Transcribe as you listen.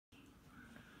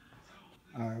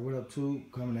Alright, what up, tube?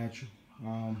 Coming at you.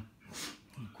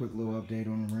 Quick little update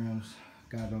on the rims.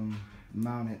 Got them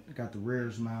mounted. Got the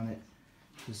rears mounted.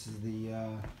 This is the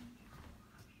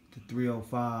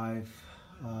 305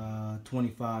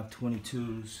 25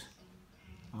 22s.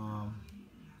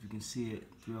 You can see it,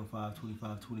 305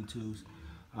 25 22s.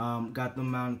 Got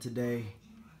them mounted today.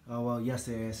 Well,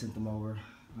 yesterday I sent them over.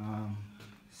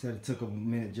 Said it took a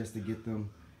minute just to get them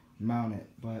mounted,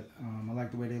 but I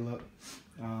like the way they look.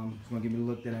 It's gonna give me the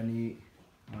look that I need.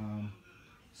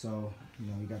 So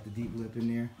you got the deep lip in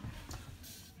there.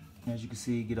 As you can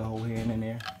see, get a whole hand in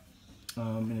there,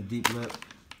 in a deep lip.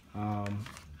 I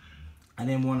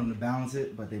didn't want them to balance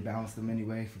it, but they balanced them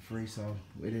anyway for free, so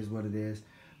it is what it is.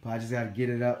 But I just got to get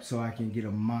it up so I can get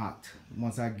them mocked.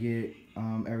 Once I get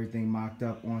everything mocked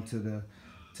up onto the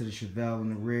chevelle in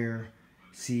the rear,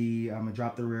 I'm gonna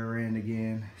drop the rear end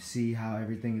again, see how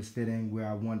everything is fitting where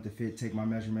I want it to fit, take my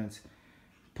measurements,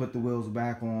 put the wheels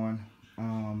back on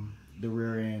the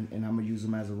rear end, and I'm gonna use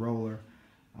them as a roller.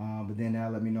 But then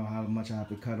that'll let me know how much I have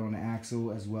to cut on the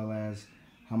axle, as well as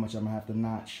how much I'm gonna have to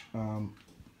notch.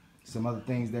 Some other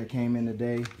things that came in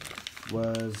today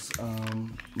was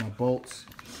my bolts.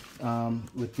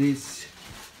 With these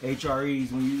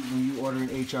HREs, when you order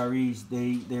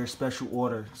HREs, they're special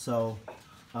order. So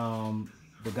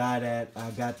the guy that I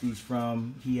got these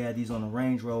from, he had these on a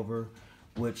Range Rover,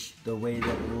 which the way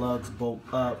that the lugs bolt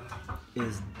up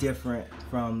is different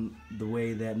from the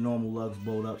way that normal lugs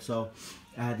bolt up. So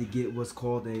I had to get what's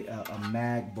called a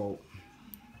mag bolt.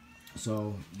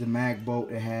 So the mag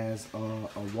bolt, it has a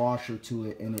washer to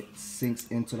it, and it sinks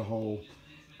into the hole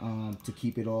to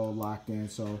keep it all locked in.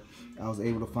 So I was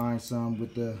able to find some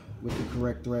with the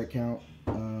correct thread count.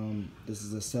 This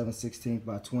is a 7/16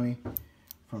 by 20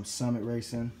 from Summit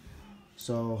Racing.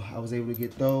 So I was able to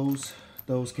get those.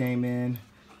 Those came in.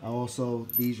 Also,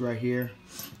 these right here,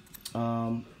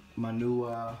 my new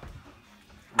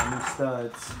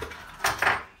studs.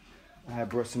 I had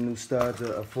brought some new studs,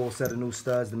 a full set of new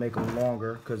studs to make them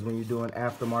longer, because when you're doing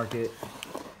aftermarket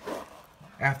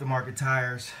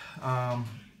tires,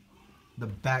 the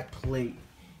back plate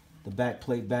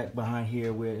back behind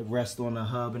here where it rests on the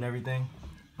hub and everything,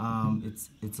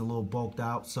 it's a little bulked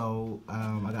out. So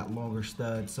I got longer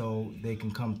studs so they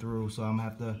can come through. So I'm gonna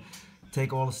have to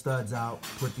take all the studs out,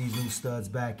 put these new studs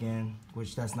back in,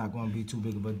 which that's not going to be too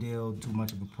big of a deal, too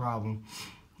much of a problem.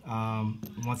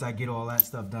 Once I get all that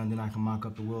stuff done, then I can mock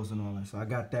up the wheels and all that. So I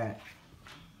got that.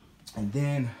 And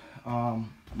then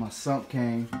my sump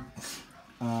came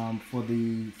for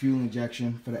the fuel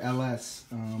injection for the LS.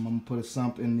 I'm gonna put a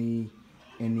sump in the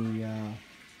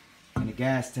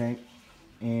gas tank,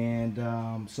 and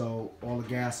so all the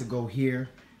gas will go here.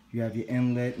 You have your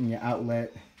inlet and your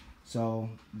outlet. So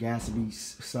gas will be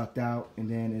sucked out, and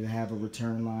then it'll have a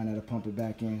return line that'll pump it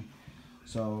back in.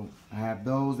 So I have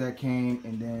those that came,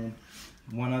 and then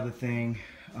one other thing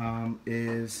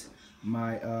is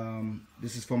my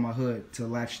this is for my hood, to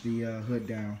latch the hood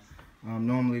down.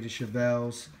 Normally the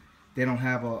Chevelles, they don't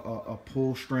have a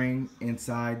pull string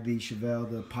inside the Chevelle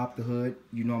to pop the hood.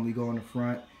 You normally go in the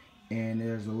front, and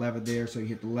there's a lever there, so you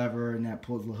hit the lever and that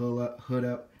pulls the hood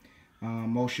up.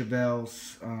 Most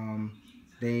Chevelles,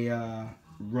 they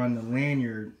run the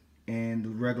lanyard and the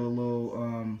regular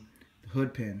little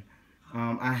hood pin.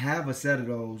 I have a set of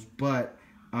those, but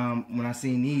when I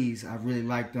seen these, I really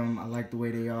liked them. I like the way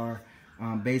they are.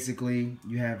 Basically,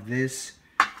 you have this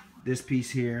piece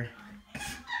here,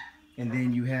 and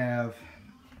then you have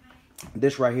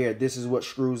this right here. This is what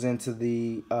screws into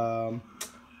the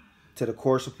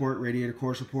core support, radiator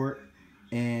core support.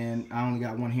 And I only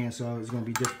got one hand, so it's going to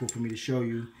be difficult for me to show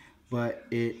you. But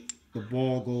the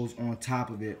ball goes on top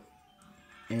of it,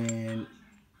 and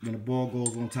when the ball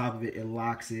goes on top of it, it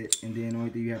locks it, and then the only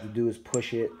thing you have to do is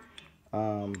push it.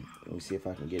 Let me see if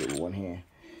I can get it with one hand.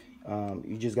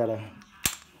 You just gotta,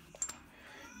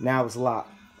 now it's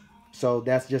locked. So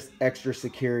that's just extra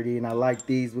security, and I like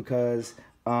these because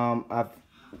I've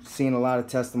seen a lot of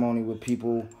testimony with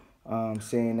people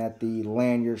saying that the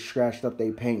lanyard scratched up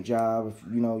their paint job. If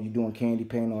you're doing candy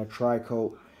paint or a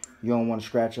tri-coat, you don't want to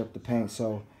scratch up the paint.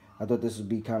 So I thought this would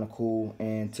be kind of cool.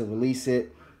 And to release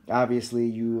it, obviously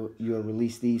you'll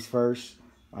release these first,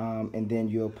 and then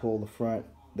you'll pull the front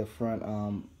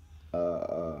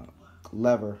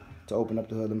lever to open up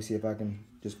the hood. Let me see if I can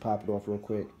just pop it off real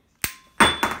quick.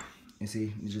 And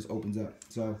see, it just opens up.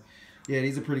 So yeah,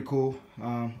 these are pretty cool.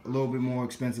 A little bit more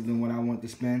expensive than what I want to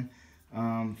spend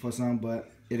for some, but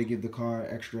it'll give the car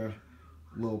extra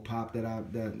little pop that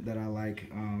I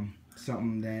like.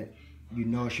 Something that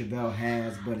Chevelle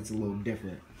has, but it's a little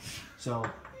different. So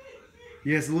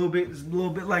yeah, it's a little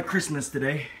bit like Christmas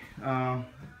today.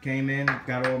 came in,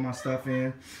 got all my stuff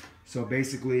in. So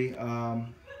basically,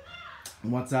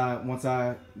 once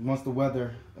the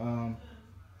weather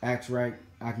acts right,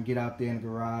 I can get out there in the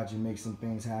garage and make some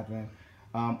things happen.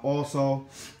 Also,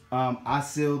 I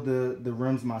sealed the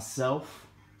rims myself,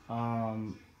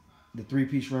 the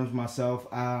 3-piece rims myself.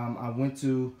 I went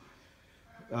to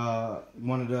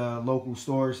one of the local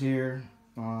stores here,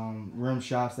 rim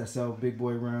shops that sell big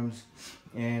boy rims,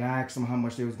 and I asked them how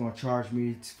much they was going to charge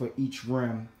me for each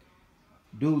rim.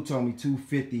 Dude told me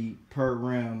 $250 per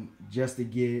rim just to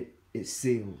get it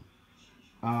sealed.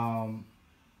 I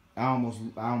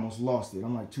almost lost it.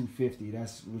 I'm like, $250,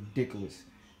 that's ridiculous.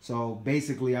 So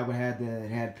basically I would have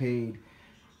had paid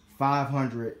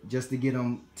 $500 just to get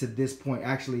them to this point.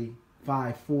 Actually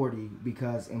 $540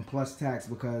 because, and plus tax,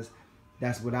 because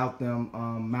that's without them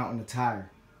mounting the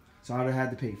tire. So I would have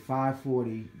had to pay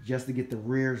 $540 just to get the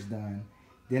rears done.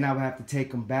 Then I would have to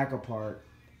take them back apart,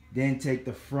 then take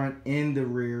the front and the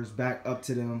rears back up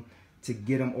to them to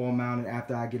get them all mounted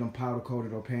after I get them powder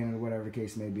coated or painted or whatever the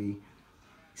case may be.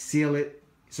 Seal it.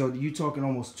 So you're talking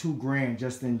almost $2,000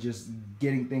 just in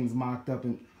getting things mocked up.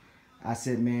 And I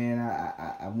said, man,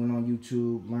 I went on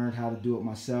YouTube, learned how to do it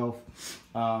myself.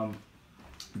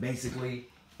 Basically,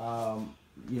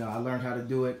 you know, I learned how to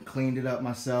do it, cleaned it up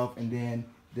myself, and then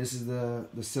this is the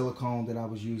silicone that I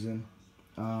was using.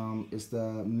 It's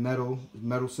the metal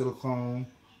silicone.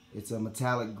 It's a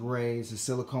metallic gray. It's a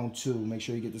silicone 2. Make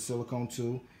sure you get the silicone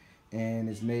 2, and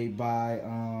it's made by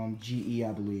GE,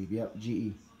 I believe. Yep,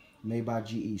 GE. Made by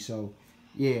GE. So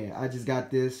yeah, I just got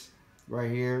this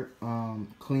right here.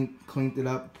 Cleaned it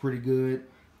up pretty good,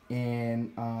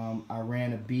 and I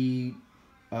ran a bead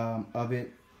of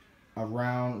it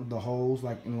around the holes,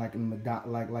 like an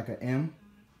M,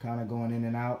 kind of going in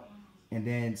and out, and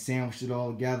then sandwiched it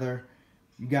all together.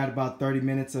 You got about 30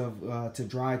 minutes of to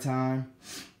dry time.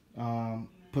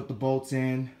 Put the bolts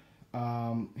in,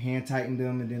 hand tightened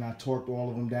them, and then I torqued all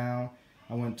of them down.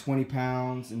 I went 20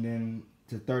 pounds and then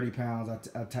to 30 pounds.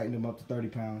 I tightened them up to 30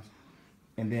 pounds,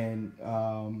 and then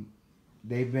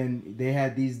they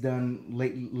had these done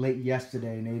late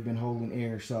yesterday, and they've been holding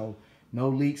air, so no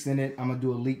leaks in it. I'm gonna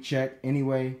do a leak check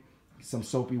anyway. Some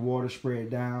soapy water, spray it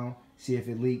down, see if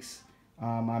it leaks.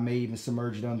 I may even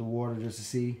submerge it underwater just to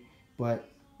see, but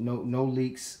no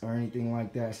leaks or anything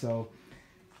like that. So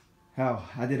hell,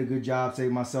 I did a good job,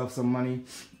 saved myself some money,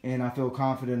 and I feel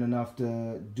confident enough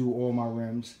to do all my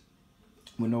rims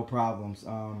with no problems.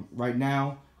 Right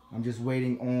now, I'm just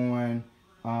waiting on,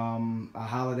 I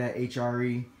hollered at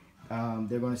HRE.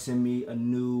 They're going to send me a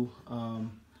new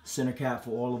center cap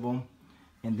for all of them.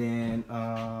 And then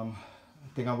I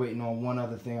think I'm waiting on one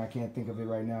other thing. I can't think of it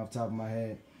right now off the top of my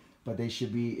head. But it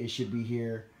should be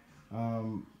here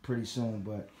pretty soon.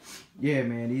 But yeah,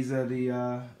 man, these are the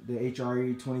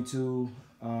HRE 22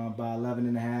 by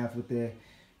 11.5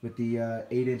 with the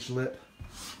 8-inch lip.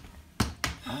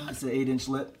 It's an 8-inch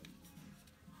lip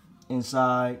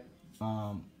inside.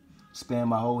 Span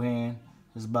my whole hand.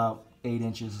 It's about 8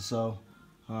 inches or so.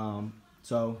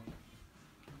 So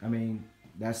I mean,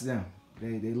 that's them.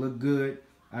 They look good.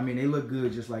 I mean, they look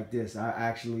good just like this. I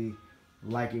actually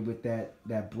like it with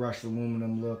that brushed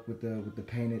aluminum look with the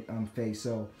painted face.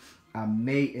 So I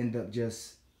may end up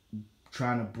just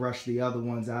trying to brush the other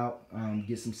ones out,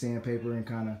 get some sandpaper and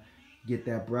kind of get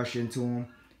that brush into them,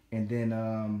 and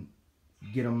then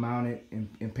get them mounted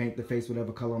and paint the face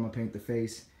whatever color I'm gonna paint the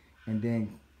face, and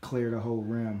then clear the whole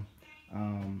rim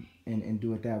and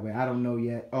do it that way. I don't know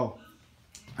yet. Oh,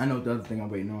 I know the other thing I'm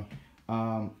waiting on.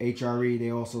 HRE, they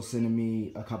also sending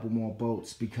me a couple more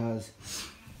bolts because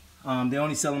they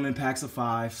only sell them in packs of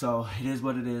 5, so it is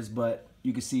what it is. But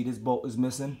you can see this bolt is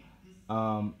missing.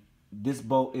 This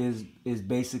bolt is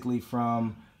basically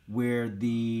from where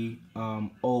the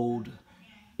old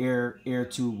air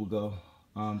tube will go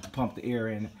to pump the air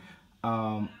in.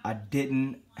 I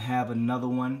didn't have another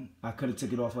one. I could have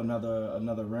took it off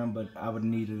another rim, but I would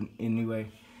need it anyway.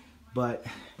 But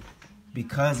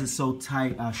because it's so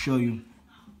tight, I'll show you.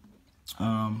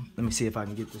 Let me see if I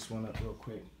can get this one up real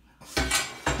quick.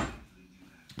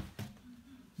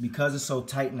 Because it's so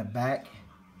tight in the back,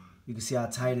 you can see how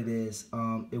tight it is.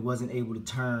 It wasn't able to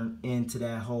turn into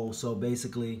that hole. So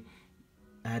basically,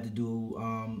 I had to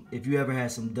do, if you ever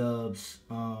had some dubs,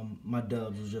 my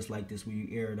dubs was just like this where you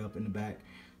air it up in the back.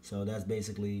 So that's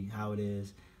basically how it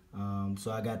is.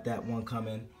 So I got that one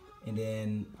coming. And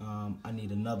then I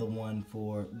need another one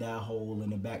for that hole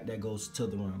in the back that goes to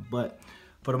the rim. But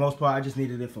for the most part, I just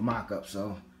needed it for mock-up.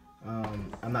 So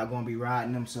I'm not going to be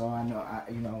riding them. So I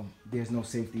know, there's no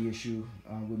safety issue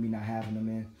with me not having them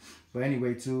in. But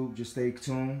anyway, too, just stay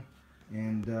tuned,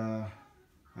 and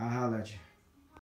I'll holler at you.